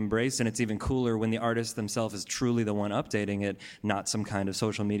it should be embraced, and it's even cooler when the artist themselves is truly the one updating it, not some kind of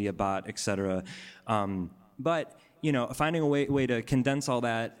social media bot, etc. But finding a way to condense all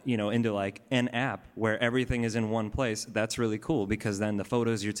that, into an app where everything is in one place, that's really cool, because then the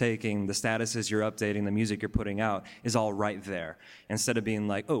photos you're taking, the statuses you're updating, the music you're putting out is all right there. Instead of being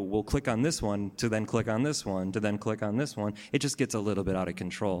like, oh, we'll click on this one to then click on this one to then click on this one, it just gets a little bit out of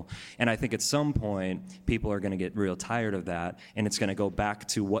control. And I think at some point, people are going to get real tired of that, and it's going to go back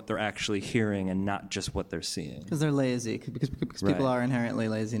to what they're actually hearing and not just what they're seeing. Because they're lazy, because people are inherently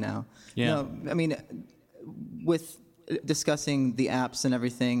lazy now. Yeah. With discussing the apps and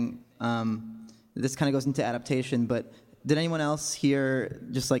everything, this kind of goes into adaptation, but did anyone else hear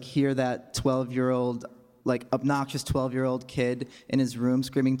that 12-year-old, obnoxious 12-year-old kid in his room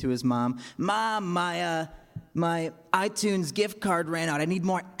screaming to his mom, "Mom, my iTunes gift card ran out. I need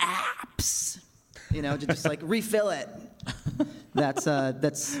more apps." Just refill it. That's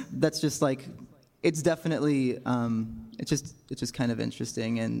just it's definitely it's just kind of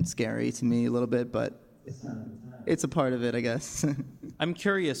interesting and scary to me a little bit, but it's a part of it, I guess. I'm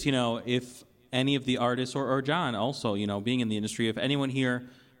curious, if any of the artists, or John also, being in the industry, if anyone here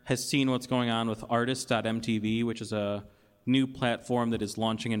has seen what's going on with Artist.mtv, which is a new platform that is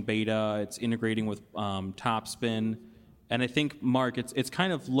launching in beta. It's integrating with Topspin. And I think, Mark, it's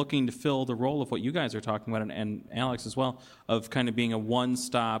kind of looking to fill the role of what you guys are talking about, and Alex as well, of kind of being a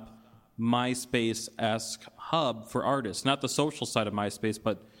one-stop MySpace-esque hub for artists. Not the social side of MySpace,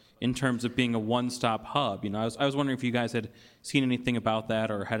 but in terms of being a one-stop hub. I was wondering if you guys had seen anything about that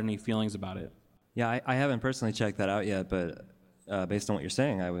or had any feelings about it. Yeah, I haven't personally checked that out yet, but based on what you're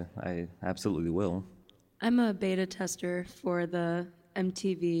saying, I absolutely will. I'm a beta tester for the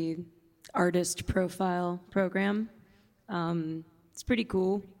MTV Artist Profile program. It's pretty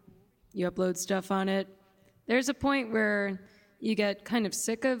cool. You upload stuff on it. There's a point where you get kind of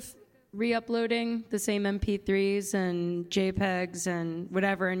sick of re-uploading the same MP3s and JPEGs and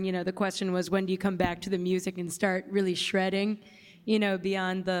whatever, and the question was, when do you come back to the music and start really shredding,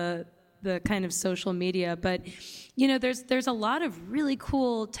 beyond the kind of social media? But there's a lot of really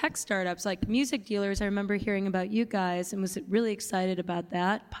cool tech startups like Music Dealers. I remember hearing about you guys and was really excited about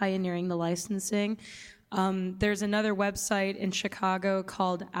that, pioneering the licensing. There's another website in Chicago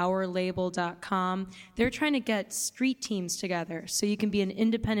called OurLabel.com. They're trying to get street teams together. So you can be an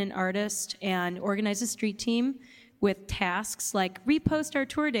independent artist and organize a street team, with tasks like repost our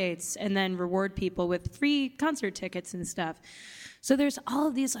tour dates and then reward people with free concert tickets and stuff. So there's all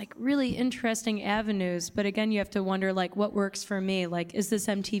of these like really interesting avenues, but again, you have to wonder like what works for me. Like, is this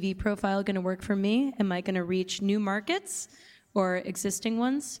MTV profile going to work for me? Am I going to reach new markets or existing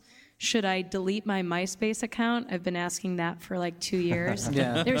ones? Should I delete my MySpace account? I've been asking that for like 2 years.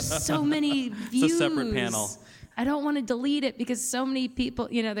 Yeah. There's so many views. It's a separate panel. I don't want to delete it because so many people,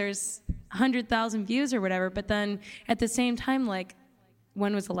 there's 100,000 views or whatever, but then at the same time, like,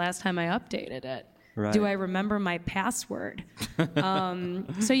 when was the last time I updated it? Right. Do I remember my password?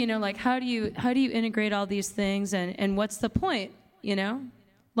 So, like, how do you integrate all these things, and what's the point,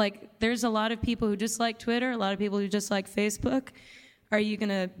 Like, there's a lot of people who just like Twitter, a lot of people who just like Facebook. Are you going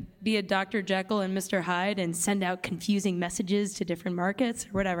to be a Dr. Jekyll and Mr. Hyde and send out confusing messages to different markets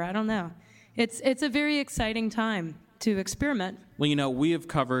or whatever? I don't know. It's a very exciting time to experiment. Well, we have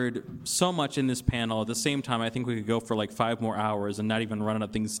covered so much in this panel. At the same time, I think we could go for like 5 more hours and not even run out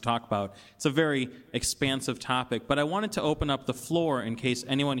of things to talk about. It's a very expansive topic, but I wanted to open up the floor in case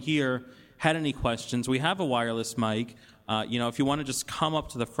anyone here had any questions. We have a wireless mic. If you want to just come up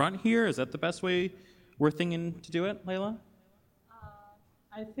to the front here, is that the best way we're thinking to do it, Layla?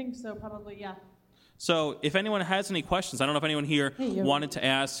 I think so, probably, yeah. So if anyone has any questions, I don't know if anyone here wanted to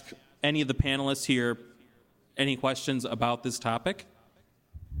ask any of the panelists here any questions about this topic?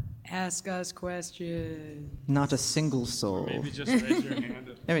 Ask us questions. Not a single soul. Maybe just raise your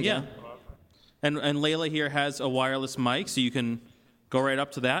hand. There we go. And Layla here has a wireless mic, so you can go right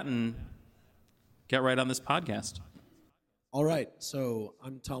up to that and get right on this podcast. All right, so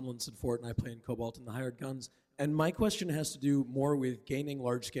I'm Tomlinson Fort, and I play in Cobalt and the Hired Guns. And my question has to do more with gaining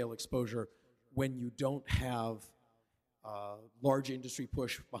large-scale exposure when you don't have large industry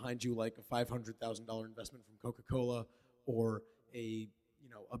push behind you, like a $500,000 investment from Coca-Cola, or a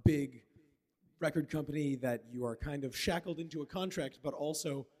big record company that you are kind of shackled into a contract, but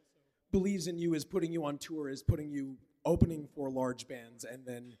also believes in you, is putting you on tour, is putting you opening for large bands, and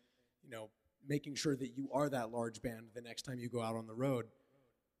then making sure that you are that large band the next time you go out on the road.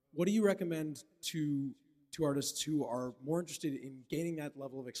 What do you recommend to artists who are more interested in gaining that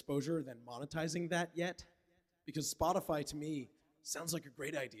level of exposure than monetizing that yet? Because Spotify, to me, sounds like a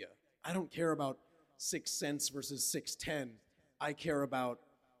great idea. I don't care about 6 cents versus 6.10. I care about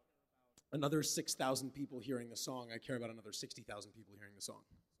another 6,000 people hearing the song. I care about another 60,000 people hearing the song.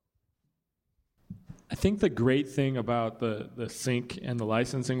 I think the great thing about the sync and the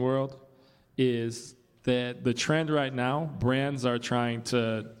licensing world is that the trend right now, brands are trying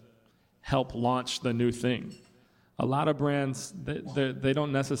to help launch the new thing. A lot of brands, they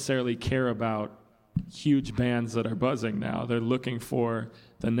don't necessarily care about huge bands that are buzzing now. They're looking for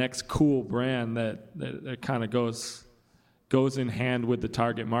the next cool brand that kind of goes in hand with the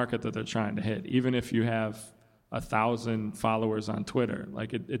target market that they're trying to hit. Even if you have 1,000 followers on Twitter,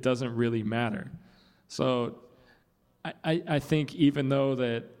 like it doesn't really matter. So I think even though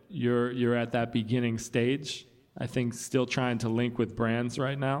that you're at that beginning stage, I think still trying to link with brands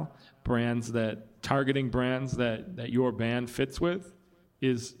right now, targeting brands that your band fits with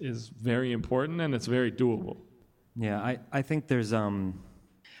is very important, and it's very doable. Yeah, I think there's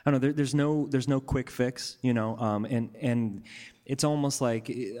there's no quick fix, and it's almost like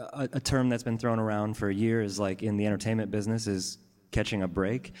a term that's been thrown around for years, like in the entertainment business, is catching a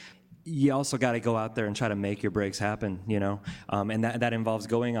break. You also got to go out there and try to make your breaks happen, and that involves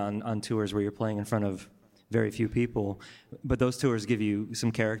going on tours where you're playing in front of very few people, but those tours give you some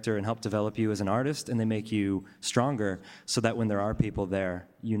character and help develop you as an artist, and they make you stronger so that when there are people there,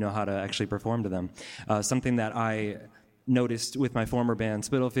 you know how to actually perform to them. Something that I noticed with my former band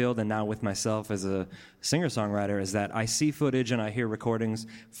Spitalfield, and now with myself as a singer-songwriter, is that I see footage and I hear recordings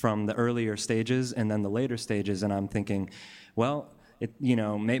from the earlier stages and then the later stages, and I'm thinking, well,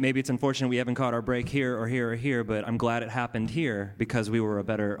 maybe it's unfortunate we haven't caught our break here or here or here, but I'm glad it happened here because we were a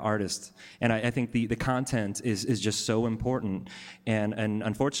better artist. And I think the content is just so important. And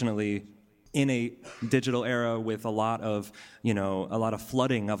unfortunately, in a digital era with a lot of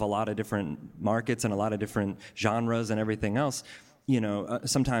flooding of a lot of different markets and a lot of different genres and everything else,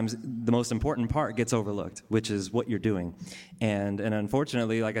 sometimes the most important part gets overlooked, which is what you're doing. And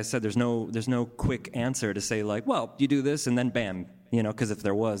unfortunately, like I said, there's no quick answer to say, like, well, you do this and then bam, because if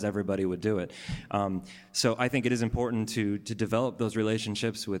there was, everybody would do it. So I think it is important to develop those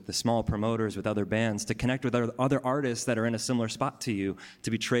relationships with the small promoters, with other bands, to connect with other artists that are in a similar spot to you,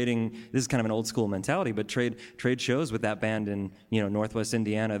 to be trading. This is kind of an old school mentality, but trade shows with that band in Northwest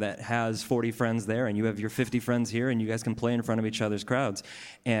Indiana that has 40 friends there, and you have your 50 friends here, and you guys can play in front of each other's crowds.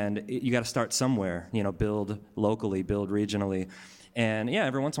 And you got to start somewhere. Build locally, build regionally. And yeah,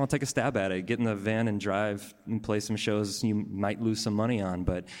 every once in a while take a stab at it, get in the van and drive and play some shows you might lose some money on,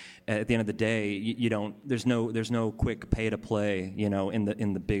 but at the end of the day, you don't, there's no quick pay to play, you know, in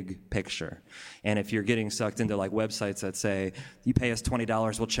the big picture. And if you're getting sucked into like websites that say, you pay us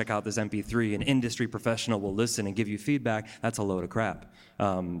 $20, we'll check out this MP3, an industry professional will listen and give you feedback, that's a load of crap.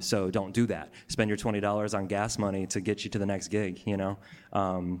 So don't do that. Spend your $20 on gas money to get you to the next gig, you know,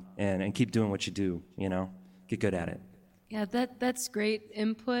 and keep doing what you do, you know, get good at it. Yeah, that's great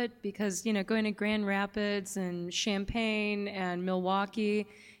input because, you know, going to Grand Rapids and Champaign and Milwaukee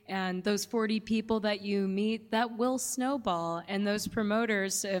and those 40 people that you meet, that will snowball. And those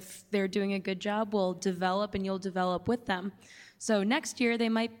promoters, if they're doing a good job, will develop and you'll develop with them. So next year they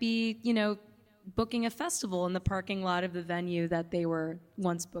might be, you know, booking a festival in the parking lot of the venue that they were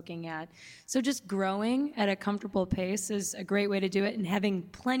once booking at. So just growing at a comfortable pace is a great way to do it, and having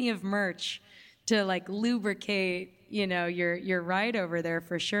plenty of merch to like lubricate, you know, your ride over there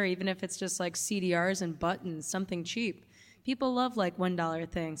for sure, even if it's just like CDRs and buttons, something cheap. People love like $1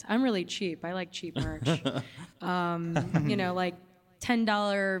 things. I'm really cheap. I like cheap merch. You know, like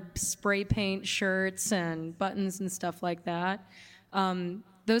 $10 spray paint shirts and buttons and stuff like that.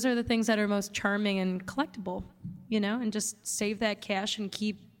 Those are the things that are most charming and collectible, you know, and just save that cash and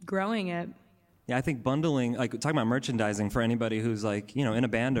keep growing it. Yeah, I think bundling, like talking about merchandising for anybody who's like, you know, in a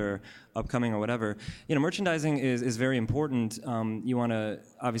band or upcoming or whatever, you know, merchandising is very important. You want to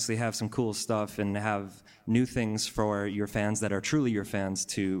obviously have some cool stuff and have new things for your fans that are truly your fans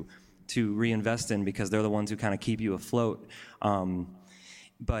to reinvest in, because they're the ones who kind of keep you afloat.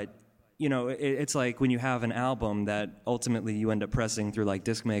 But you know, it's like when you have an album that ultimately you end up pressing through like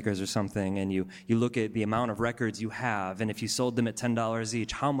disc makers or something, and you look at the amount of records you have, and if you sold them at $10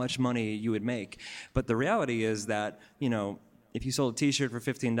 each, how much money you would make. But the reality is that, you know, if you sold a t-shirt for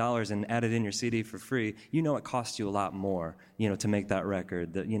 $15 and added in your CD for free, you know it cost you a lot more, you know, to make that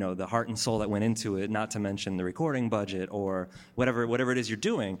record. The, you know, the heart and soul that went into it, not to mention the recording budget or whatever it is you're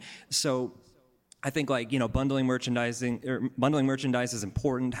doing. So I think, like, you know, bundling merchandise is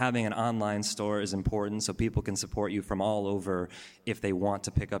important. Having an online store is important, so people can support you from all over if they want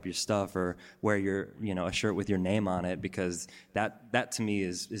to pick up your stuff or wear your, you know, a shirt with your name on it, because that to me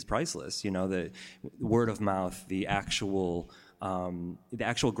is priceless. You know, the word of mouth, the actual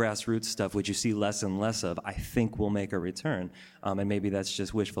grassroots stuff, which you see less and less of, I think will make a return. And maybe that's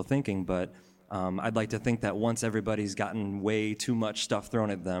just wishful thinking, but I'd like to think that once everybody's gotten way too much stuff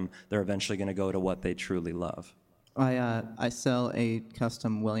thrown at them, they're eventually going to go to what they truly love. I sell a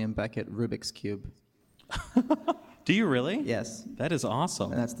custom William Beckett Rubik's Cube. Do you really? Yes. That is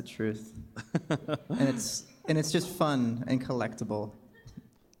awesome. And that's the truth. and it's just fun and collectible.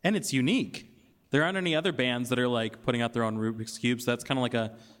 And it's unique. There aren't any other bands that are like putting out their own Rubik's Cubes. That's kind of like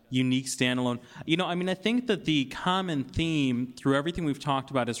a unique standalone. You know, I mean, I think that the common theme through everything we've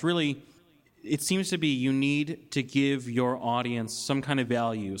talked about is really, it seems to be you need to give your audience some kind of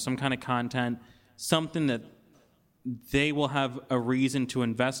value, some kind of content, something that they will have a reason to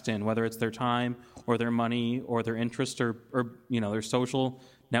invest in, whether it's their time or their money or their interest or you know, their social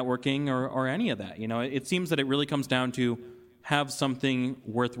networking or any of that. You know, it seems that it really comes down to have something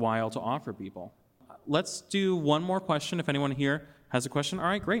worthwhile to offer people. Let's do one more question if anyone here has a question. All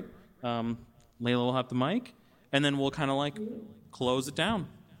right, great. Layla will have the mic, and then we'll kind of like close it down.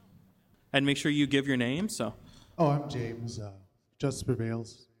 And make sure you give your name. So, I'm James, Justice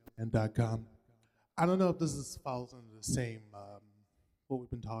Prevails and .com. I don't know if this falls under the same what we've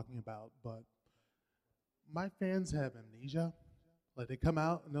been talking about, but my fans have amnesia. Like, they come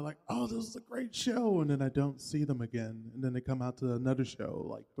out and they're like, "Oh, this is a great show," and then I don't see them again. And then they come out to another show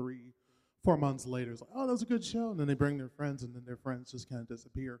like 3-4 months later. It's like, "Oh, that was a good show," and then they bring their friends, and then their friends just kind of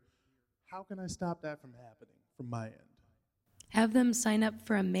disappear. How can I stop that from happening from my end? Have them sign up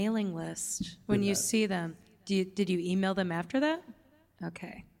for a mailing list when you see them. Did you email them after that?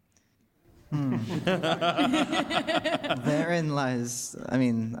 Okay. Therein lies, I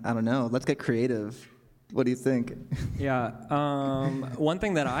mean, I don't know. Let's get creative. What do you think? Yeah. One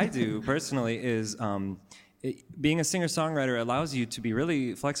thing that I do personally is being a singer-songwriter allows you to be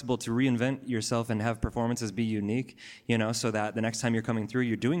really flexible to reinvent yourself and have performances be unique, you know, so that the next time you're coming through,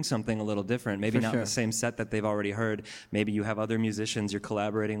 you're doing something a little different. Maybe not the same set that they've already heard. Maybe you have other musicians you're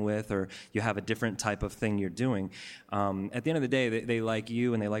collaborating with, or you have a different type of thing you're doing. At the end of the day, they like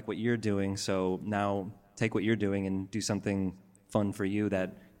you and they like what you're doing, so now take what you're doing and do something fun for you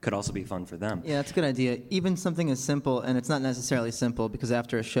that could also be fun for them. Yeah, that's a good idea. Even something as simple, and it's not necessarily simple because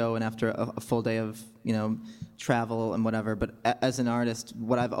after a show and after a full day of travel and whatever, but as an artist,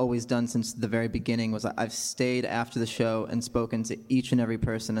 what I've always done since the very beginning was I've stayed after the show and spoken to each and every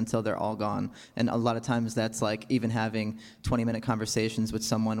person until they're all gone. And a lot of times that's like even having 20-minute conversations with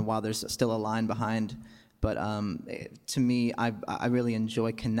someone while there's still a line behind. But to me, I really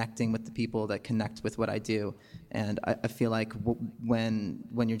enjoy connecting with the people that connect with what I do, and I feel like when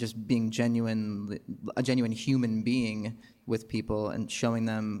you're just being a genuine human being with people and showing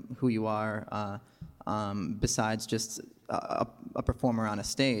them who you are, besides just a performer on a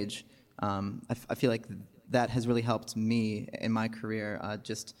stage, I feel like that has really helped me in my career.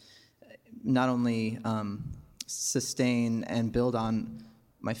 Just not only sustain and build on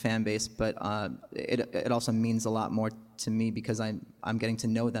my fan base, but it also means a lot more to me because I'm getting to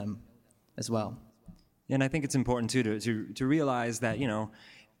know them as well. And I think it's important too to realize that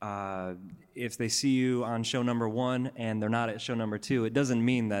if they see you on show number 1 and they're not at show number 2, it doesn't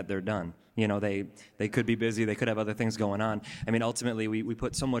mean that they're done. They could be busy, they could have other things going on. I mean, ultimately, we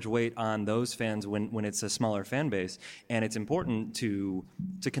put so much weight on those fans when it's a smaller fan base, and it's important to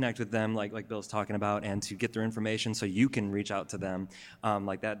connect with them, like Bill's talking about, and to get their information so you can reach out to them,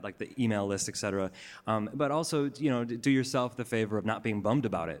 like the email list, etc. But also, do yourself the favor of not being bummed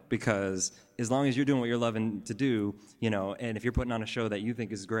about it, because as long as you're doing what you're loving to do, and if you're putting on a show that you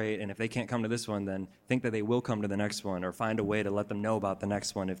think is great, and if they can't come to this one, then think that they will come to the next one, or find a way to let them know about the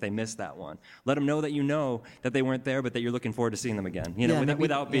next one if they missed that one. Let them know that they weren't there, but that you're looking forward to seeing them again,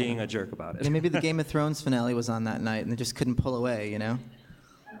 without being a jerk about it. Yeah, maybe the Game of Thrones finale was on that night, and they just couldn't pull away, I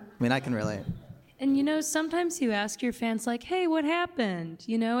mean, I can relate. And sometimes you ask your fans like, hey, what happened?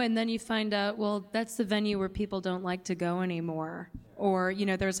 And then you find out, well, that's the venue where people don't like to go anymore. Or,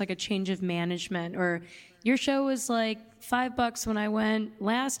 there's like a change of management. Or your show was like $5 when I went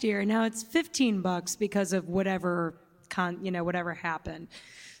last year, now it's $15 because of whatever whatever happened.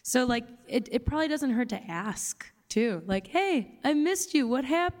 So like it probably doesn't hurt to ask too. Like, hey, I missed you. What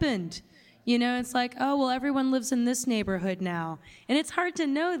happened? It's like, oh, well, everyone lives in this neighborhood now. And it's hard to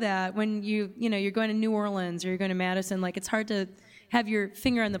know that when you're going to New Orleans or you're going to Madison. Like, it's hard to have your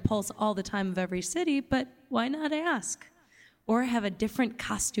finger on the pulse all the time of every city, but why not ask? Or have a different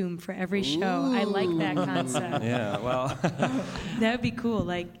costume for every show. Ooh. I like that concept. Yeah, well. That would be cool.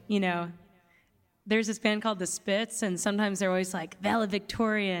 Like, there's this band called The Spits, and sometimes they're always like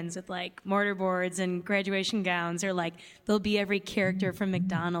valedictorians with like mortarboards and graduation gowns, or like they'll be every character from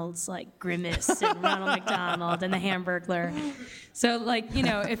McDonald's, like Grimace and Ronald McDonald and the Hamburglar. So like,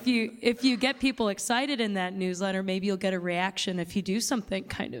 if you get people excited in that newsletter, maybe you'll get a reaction if you do something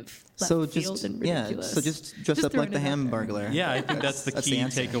kind of left field and ridiculous. So just dress up like the Hamburglar. Yeah, I think that's the key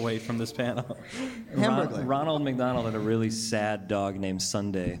takeaway from this panel. Ronald McDonald had a really sad dog named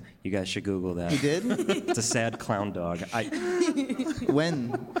Sunday. You guys should Google that. He did? It's a sad clown dog.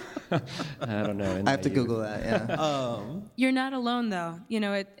 When? I don't know. I have to Google that, yeah. You're not alone, though.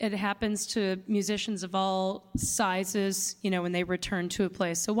 It happens to musicians of all sizes, when they return to a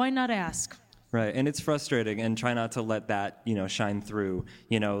place. So why not ask? Right, and it's frustrating, and try not to let that, shine through,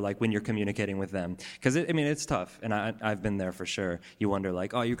 like when you're communicating with them. Because, it's tough, and I've been there for sure. You wonder,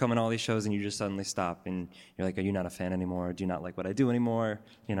 like, oh, you come on all these shows, and you just suddenly stop, and you're like, are you not a fan anymore? Do you not like what I do anymore?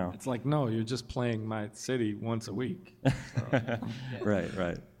 It's like, no, you're just playing my city once a week. So.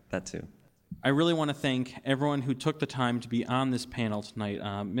 Right, that too. I really want to thank everyone who took the time to be on this panel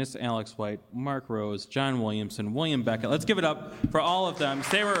tonight. Miss Alex White, Mark Rose, John Williamson, William Beckett. Let's give it up for all of them.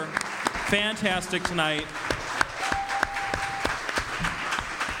 They were fantastic tonight.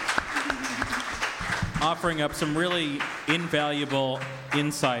 Offering up some really invaluable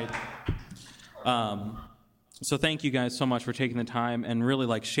insight. So thank you guys so much for taking the time and really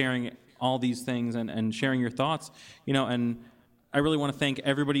like sharing all these things and sharing your thoughts. And I really want to thank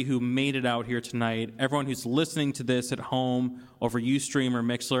everybody who made it out here tonight, everyone who's listening to this at home over Ustream or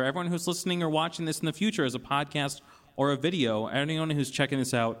Mixler, everyone who's listening or watching this in the future as a podcast or a video, anyone who's checking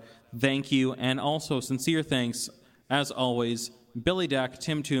this out, thank you. And also sincere thanks, as always, Billy Deck,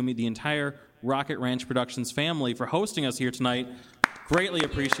 Tim Toomey, the entire Rocket Ranch Productions family for hosting us here tonight. Greatly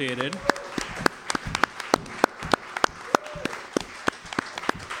appreciated.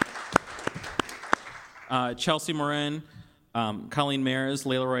 Chelsea Morin, Colleen Mares,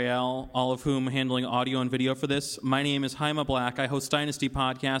 Layla Royale, all of whom handling audio and video for this. My name is Jaime Black. I host Dynasty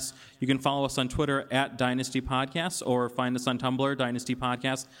Podcasts. You can follow us on Twitter at Dynasty Podcasts or find us on Tumblr,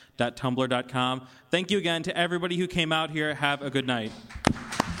 dynastypodcast.tumblr.com. Thank you again to everybody who came out here. Have a good night.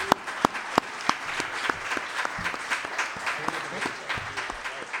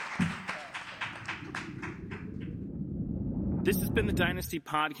 This has been the Dynasty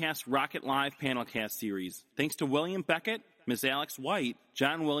Podcast Rockit.LIVE panelcast series. Thanks to William Beckett, Ms. Alex White,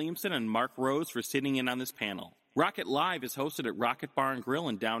 John Williamson, and Mark Rose for sitting in on this panel. Rockit.LIVE is hosted at Rockit Bar Grill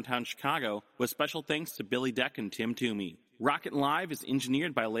in downtown Chicago, with special thanks to Billy Deck and Tim Toomey. Rockit.LIVE is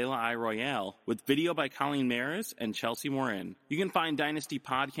engineered by Layla I. Royale, with video by Colleen Maris and Chelsea Morin. You can find Dynasty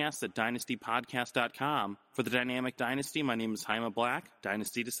Podcasts at dynastypodcast.com. For the Dynamic Dynasty, my name is Jaime Black.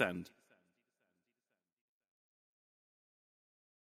 Dynasty Descend.